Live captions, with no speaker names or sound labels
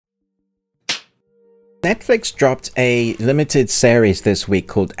Netflix dropped a limited series this week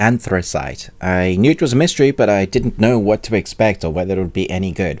called Anthracite. I knew it was a mystery, but I didn't know what to expect or whether it would be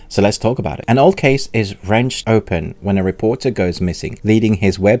any good. So let's talk about it. An old case is wrenched open when a reporter goes missing, leading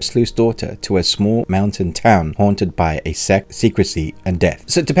his web sleuth's daughter to a small mountain town haunted by a sect, secrecy, and death.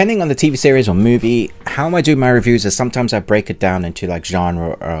 So depending on the TV series or movie, how I do my reviews is sometimes I break it down into like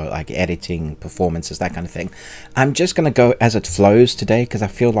genre or like editing, performances, that kind of thing. I'm just going to go as it flows today because I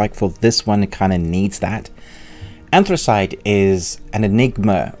feel like for this one it kind of needs that. Anthracite is an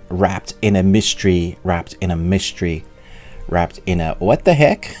enigma wrapped in a mystery, wrapped in a what the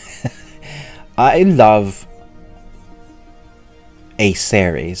heck? I love a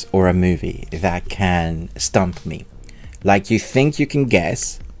series or a movie that can stump me. Like you think you can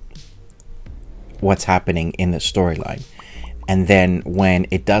guess what's happening in the storyline, and then when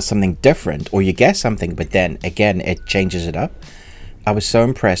it does something different, or you guess something but then again it changes it up. I was so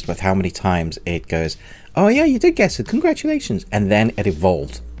impressed with how many times it goes, oh yeah, you did guess it, congratulations, and then it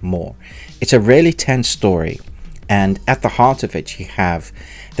evolved more. It's a really tense story, and at the heart of it you have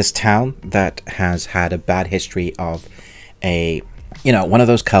this town that has had a bad history of one of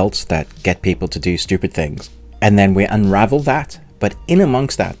those cults that get people to do stupid things, and then we unravel that. But in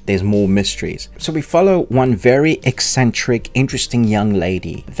amongst that, there's more mysteries. So we follow one very eccentric, interesting young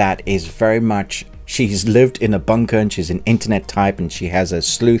lady that is very much, she's lived in a bunker and she's an internet type, and she has a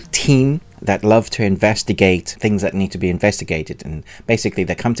sleuth team that love to investigate things that need to be investigated. And basically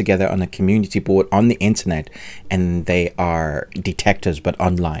they come together on a community board on the internet, and they are detectives but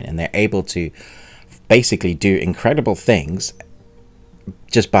online, and they're able to basically do incredible things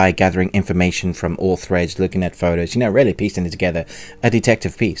just by gathering information from all threads, looking at photos, really piecing it together, a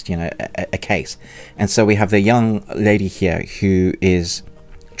detective piece, a case. And so we have the young lady here who is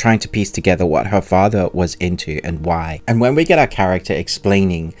trying to piece together what her father was into and why. And when we get our character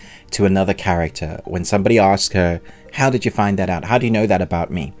explaining to another character, when somebody asks her, how did you find that out? How do you know that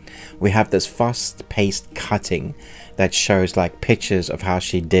about me? We have this fast-paced cutting that shows like pictures of how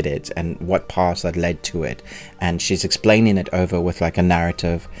she did it and what paths that led to it. And she's explaining it over with like a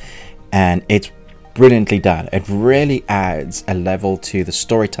narrative, and it's brilliantly done. It really adds a level to the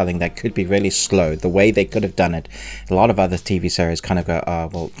storytelling that could be really slow. The way they could have done it, a lot of other TV series kind of go, oh,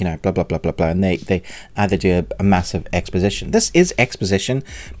 well, blah, blah, blah, blah, blah. And they either do a massive exposition. This is exposition,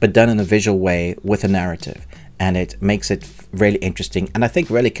 but done in a visual way with a narrative. And it makes it really interesting, and I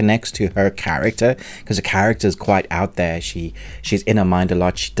think really connects to her character, because the character is quite out there. She's in her mind a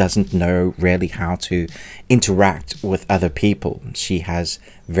lot. She doesn't know really how to interact with other people. She has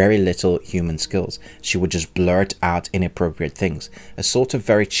very little human skills. She would just blurt out inappropriate things, a sort of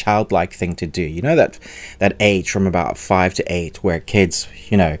very childlike thing to do. That age from about 5 to 8 where kids,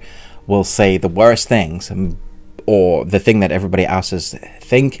 will say the worst things, or the thing that everybody else is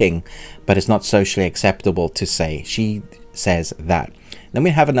thinking, but it's not socially acceptable to say. She says that. Then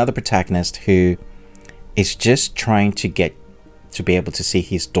we have another protagonist who is just trying to get to be able to see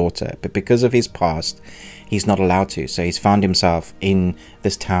his daughter, but because of his past, he's not allowed to. So he's found himself in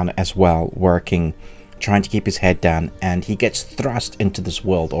this town as well, working, trying to keep his head down, and he gets thrust into this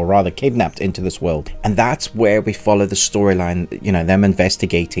world, or rather kidnapped into this world. And that's where we follow the storyline, them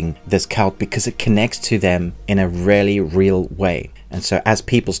investigating this cult, because it connects to them in a really real way. And so as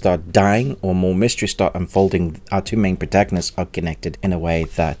people start dying or more mysteries start unfolding, our two main protagonists are connected in a way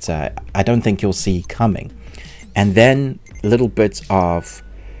that I don't think you'll see coming. And then little bits of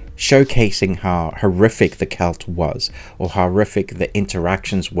showcasing how horrific the cult was, or how horrific the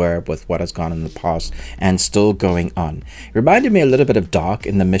interactions were with what has gone in the past and still going on. It reminded me a little bit of Dark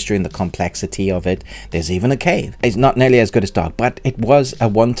in the mystery and the complexity of it. There's even a cave. It's not nearly as good as Dark, but it was a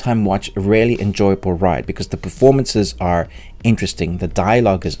one-time watch, a really enjoyable ride, because the performances are interesting, the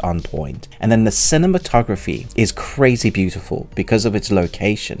dialogue is on point, and then the cinematography is crazy beautiful because of its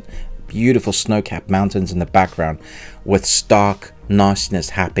location. Beautiful snow-capped mountains in the background with stark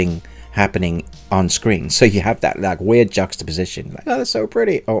nastiness happening on screen. So you have that like weird juxtaposition, like, oh, that's so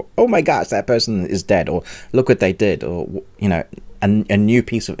pretty, or oh my gosh, that person is dead, or look what they did, or a new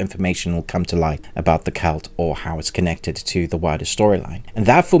piece of information will come to light about the cult or how it's connected to the wider storyline. And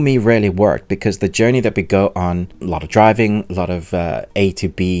that for me really worked, because the journey that we go on, a lot of driving, a lot of A to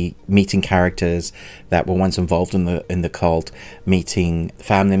B, meeting characters that were once involved in the cult, meeting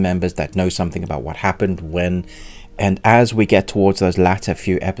family members that know something about what happened when. And as we get towards those latter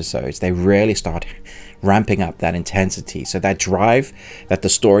few episodes, they really start ramping up that intensity. So that drive that the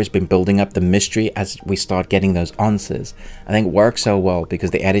story's been building up, the mystery as we start getting those answers, I think works so well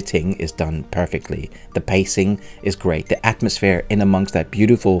because the editing is done perfectly. The pacing is great. The atmosphere in amongst that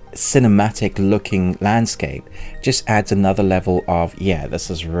beautiful cinematic looking landscape just adds another level of, yeah, this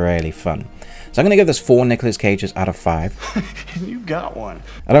is really fun. So I'm going to give this 4 Nicolas Cages out of 5. You got one.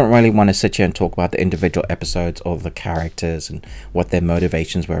 I don't really want to sit here and talk about the individual episodes or the characters and what their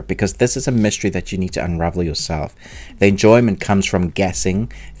motivations were, because this is a mystery that you need to unravel yourself. The enjoyment comes from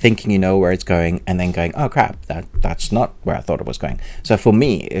guessing, thinking you know where it's going, and then going, oh crap, that's not where I thought it was going. So for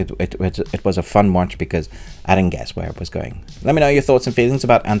me, it was a fun watch because I didn't guess where it was going. Let me know your thoughts and feelings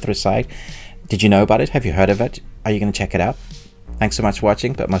about Anthracite. Did you know about it? Have you heard of it? Are you going to check it out? Thanks so much for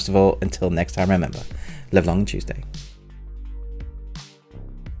watching, but most of all, until next time, remember, live long and Tuesday.